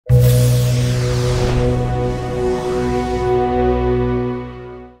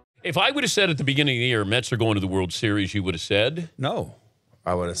if I would have said at the beginning of the year, Mets are going to the World Series, you would have said? No.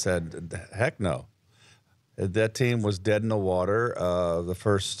 I would have said, heck no. That team was dead in the water the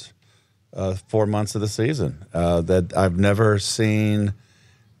first 4 months of the season. That I've never seen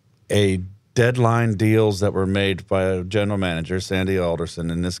a deadline deals that were made by a general manager, Sandy Alderson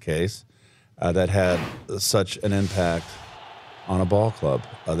in this case, that had such an impact on a ball club.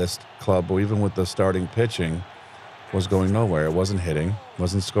 This club, even with the starting pitching, was going nowhere. It wasn't hitting,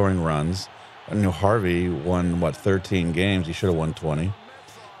 wasn't scoring runs. Harvey won, 13 games? He should have won 20.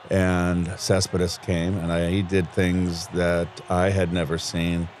 And Cespedes came, and he did things that I had never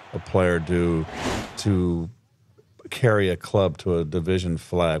seen a player do to carry a club to a division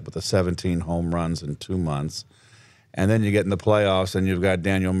flag with the 17 home runs in 2 months. And then you get in the playoffs, and you've got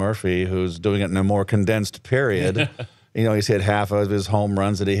Daniel Murphy, who's doing it in a more condensed period. He's hit half of his home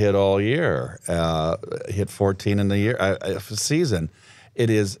runs that he hit all year. He hit 14 in the season. It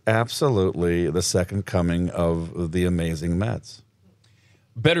is absolutely the second coming of the amazing Mets.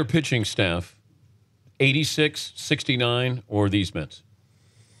 Better pitching staff, 86, 69, or these Mets?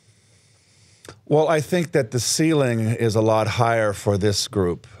 Well, I think that the ceiling is a lot higher for this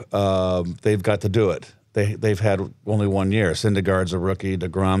group. They've got to do it. They've had only 1 year. Syndergaard's a rookie.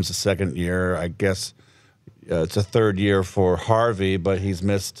 DeGrom's a second year. I guess it's a third year for Harvey, but he's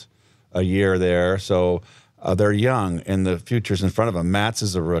missed a year there. So they're young, and the future's in front of them. Matz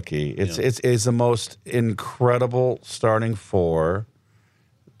is a rookie. It's the most incredible starting four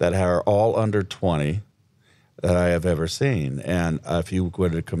that are all under 20 that I have ever seen. And if you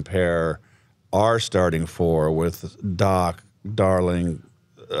were to compare our starting four with Doc, Darling,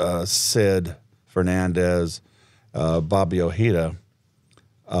 Sid, Hernandez, Bobby Ojeda,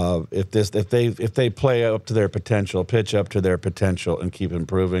 if they play up to their potential, pitch up to their potential, and keep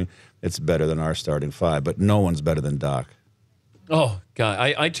improving, it's better than our starting five. But no one's better than Doc. Oh, God.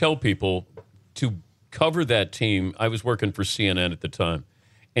 I tell people to cover that team. I was working for CNN at the time.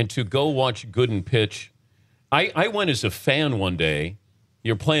 And to go watch Gooden pitch, I went as a fan one day.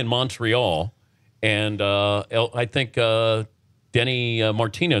 You're playing Montreal, and I think Denny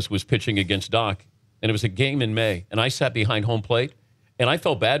Martinez was pitching against Doc, and it was a game in May. And I sat behind home plate, and I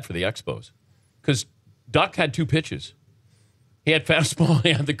felt bad for the Expos because Doc had two pitches. He had fastball,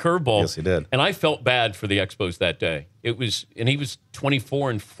 he had the curveball. Yes, he did. And I felt bad for the Expos that day. He was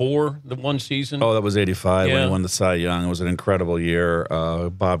 24-4 the one season. Oh, that was 85 when he won the Cy Young. It was an incredible year.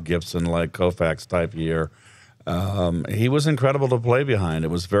 Bob Gibson, like Koufax type year. He was incredible to play behind.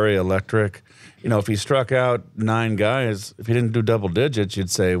 It was very electric. If he struck out 9 guys, if he didn't do double digits, you'd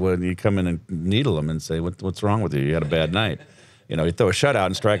say, well, you come in and needle him and say, what's wrong with you? You had a bad night. He'd throw a shutout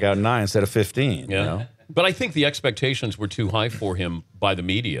and strike out 9 instead of 15. Yeah. But I think the expectations were too high for him by the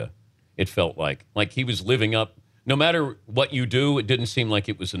media, it felt like. Like he was living up. No matter what you do, it didn't seem like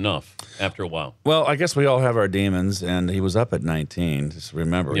it was enough after a while. Well, I guess we all have our demons, and he was up at 19. Just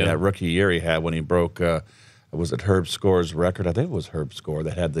remember, that rookie year he had when he broke, was it Herb Score's record? I think it was Herb Score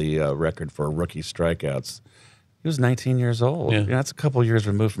that had the record for rookie strikeouts. He was 19 years old. Yeah. That's a couple years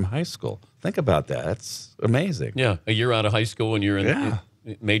removed from high school. Think about that. That's amazing. Yeah, a year out of high school and you're in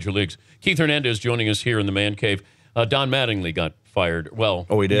major leagues. Keith Hernandez joining us here in the Man Cave. Don Mattingly got fired. Well,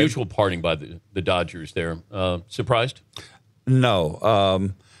 he did? Mutual parting by the Dodgers there. Surprised?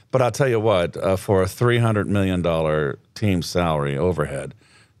 No. But I'll tell you what, for a $300 million team salary overhead,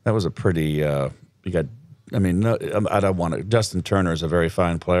 that was a pretty, I don't want to, Justin Turner is a very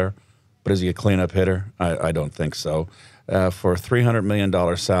fine player, but is he a cleanup hitter? I don't think so. For a $300 million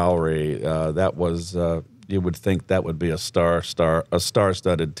salary, that was, you would think that would be a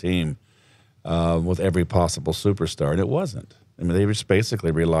star-studded team with every possible superstar, and it wasn't. They just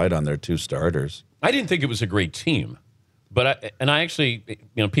basically relied on their 2 starters. I didn't think it was a great team, but I actually,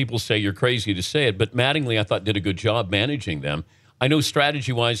 people say you're crazy to say it, but Mattingly I thought did a good job managing them. I know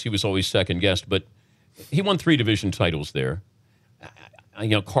strategy-wise he was always second-guessed, but he won 3 division titles there.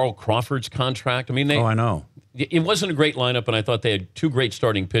 Carl Crawford's contract. I know. It wasn't a great lineup, and I thought they had 2 great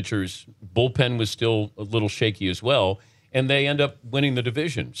starting pitchers. Bullpen was still a little shaky as well, and they end up winning the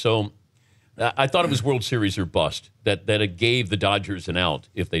division. So I thought it was World Series or bust. That it gave the Dodgers an out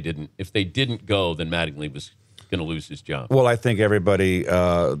if they didn't. If they didn't go, then Mattingly was going to lose his job. Well, I think everybody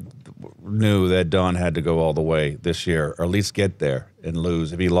knew that Don had to go all the way this year, or at least get there and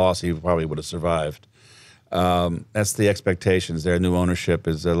lose. If he lost, he probably would have survived. That's the expectations. Their new ownership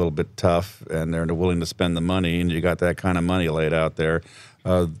is a little bit tough, and they're willing to spend the money, and you got that kind of money laid out there.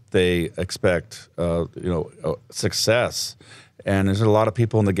 They expect, success. And there's a lot of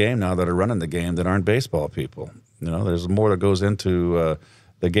people in the game now that are running the game that aren't baseball people. There's more that goes into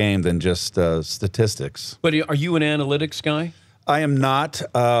the game than just statistics. But are you an analytics guy? I am not.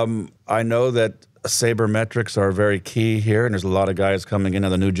 I know that sabermetrics are very key here, and there's a lot of guys coming in.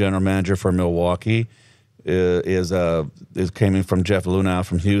 The new general manager for Milwaukee is came from Jeff Lunau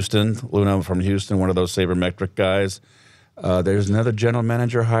from Houston. Lunau from Houston, one of those sabermetric guys. There's another general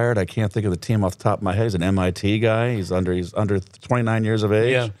manager hired. I can't think of the team off the top of my head. He's an MIT guy. He's under 29 years of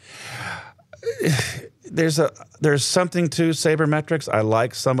age. Yeah. There's something to sabermetrics. I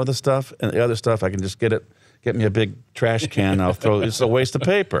like some of the stuff, and the other stuff I can just get me a big trash can. I'll throw. It's a waste of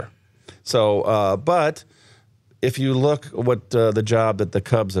paper. So, but if you look what the job that the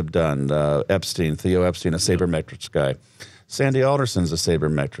Cubs have done, Theo Epstein, a sabermetrics guy. Sandy Alderson's a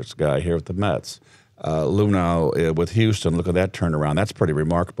sabermetrics guy here with the Mets. Lunau with Houston, look at that turnaround. That's pretty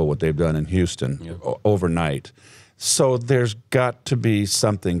remarkable what they've done in Houston overnight. So there's got to be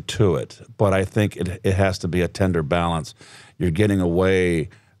something to it, but I think it has to be a tender balance. You're getting away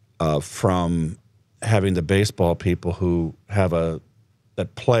from having the baseball people who that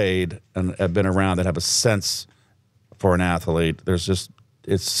played and have been around, that have a sense for an athlete.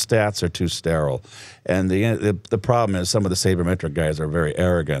 Its stats are too sterile, and the problem is some of the sabermetric guys are very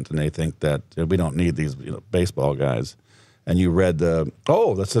arrogant, and they think that we don't need these baseball guys. And you read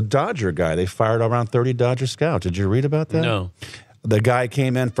that's a Dodger guy. They fired around 30 Dodger scouts. Did you read about that? No. The guy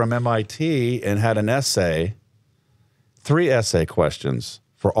came in from MIT and had an essay, 3 essay questions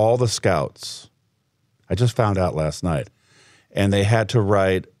for all the scouts. I just found out last night, and they had to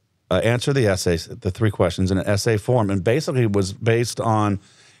write. Answer the essays, the 3 questions in an essay form, and basically it was based on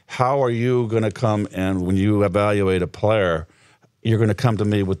how are you going to come and when you evaluate a player, you're going to come to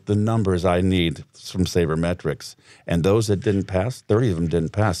me with the numbers I need from sabermetrics. And those that didn't pass, 30 of them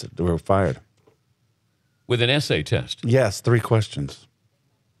didn't pass it. They were fired. With an essay test? Yes, 3 questions.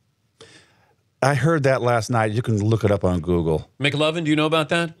 I heard that last night. You can look it up on Google. McLovin, do you know about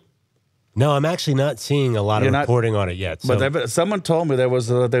that? No, I'm actually not seeing a lot of reporting on it yet. So. But someone told me there was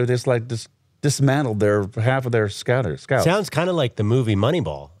they just dismantled half of their scouts. Sounds kind of like the movie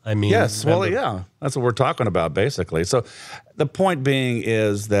Moneyball. I mean, yes, well, yeah, that's what we're talking about basically. So, the point being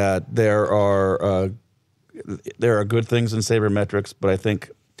is that there are good things in sabermetrics, but I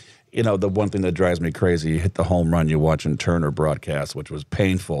think the one thing that drives me crazy, you hit the home run you watching Turner broadcast, which was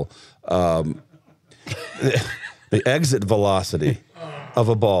painful. The exit velocity of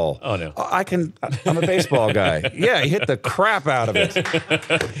a ball. Oh, no. I'm a baseball guy. Yeah, he hit the crap out of it.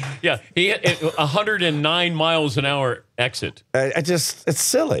 Yeah, he hit 109 miles an hour exit. It's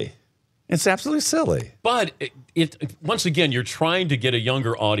silly. It's absolutely silly. But once again, you're trying to get a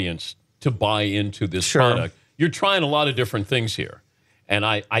younger audience to buy into this product. You're trying a lot of different things here. And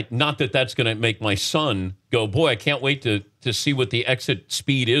I not that that's going to make my son go, boy, I can't wait to see what the exit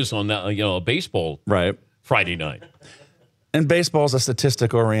speed is on that, a baseball Friday night. And baseball is a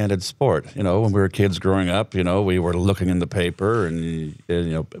statistic-oriented sport. When we were kids growing up, we were looking in the paper, and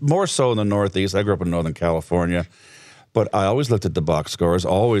more so in the Northeast. I grew up in Northern California, but I always looked at the box scores,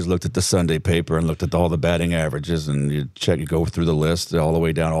 always looked at the Sunday paper, and looked at all the batting averages, and you go through the list all the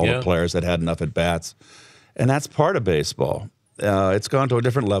way down, all the players that had enough at bats, and that's part of baseball. It's gone to a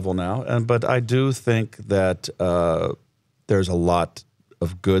different level now, but I do think that there's a lot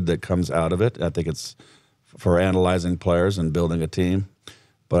of good that comes out of it. I think it's for analyzing players and building a team,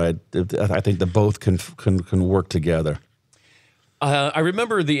 but I think that both can work together. I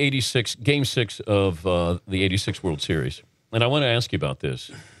remember the Game 6 of the 86 World Series, and I want to ask you about this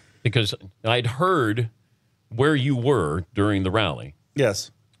because I'd heard where you were during the rally.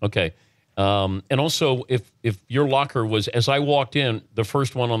 Yes. Okay. And also, if your locker was, as I walked in, the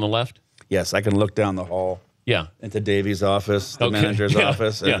first one on the left? Yes, I can look down the hall. Yeah. Into Davey's office, the manager's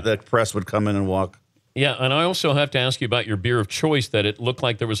office, and the press would come in and walk. Yeah, and I also have to ask you about your beer of choice, that it looked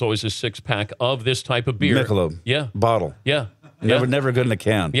like there was always a 6-pack of this type of beer. Michelob. Yeah. Bottle. Yeah. Never good in a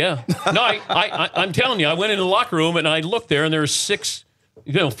can. Yeah. No, I'm telling you, I went in the locker room and I looked there and there were 6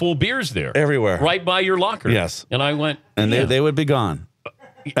 full beers there. Everywhere. Right by your locker. Yes. And I went. And they would be gone.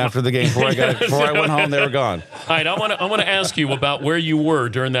 After the game, before I went home, they were gone. All right, I want to ask you about where you were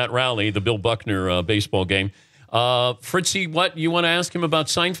during that rally, the Bill Buckner baseball game. Fritzy, what you want to ask him about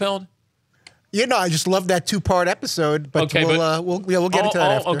Seinfeld? I just love that 2-part episode, but we'll get into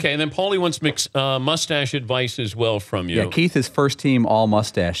that after. Okay, and then Paulie wants mustache advice as well from you. Yeah, Keith is first team all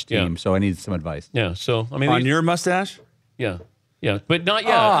mustache team, so I need some advice. Yeah, so I mean, on your mustache? Yeah. Yeah, but not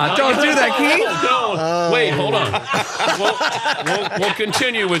yet. Don't do that, Keith. No. Wait, hold on. We'll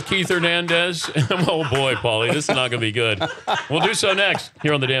continue with Keith Hernandez. Oh, boy, Paulie, this is not going to be good. We'll do so next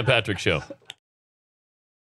here on The Dan Patrick Show.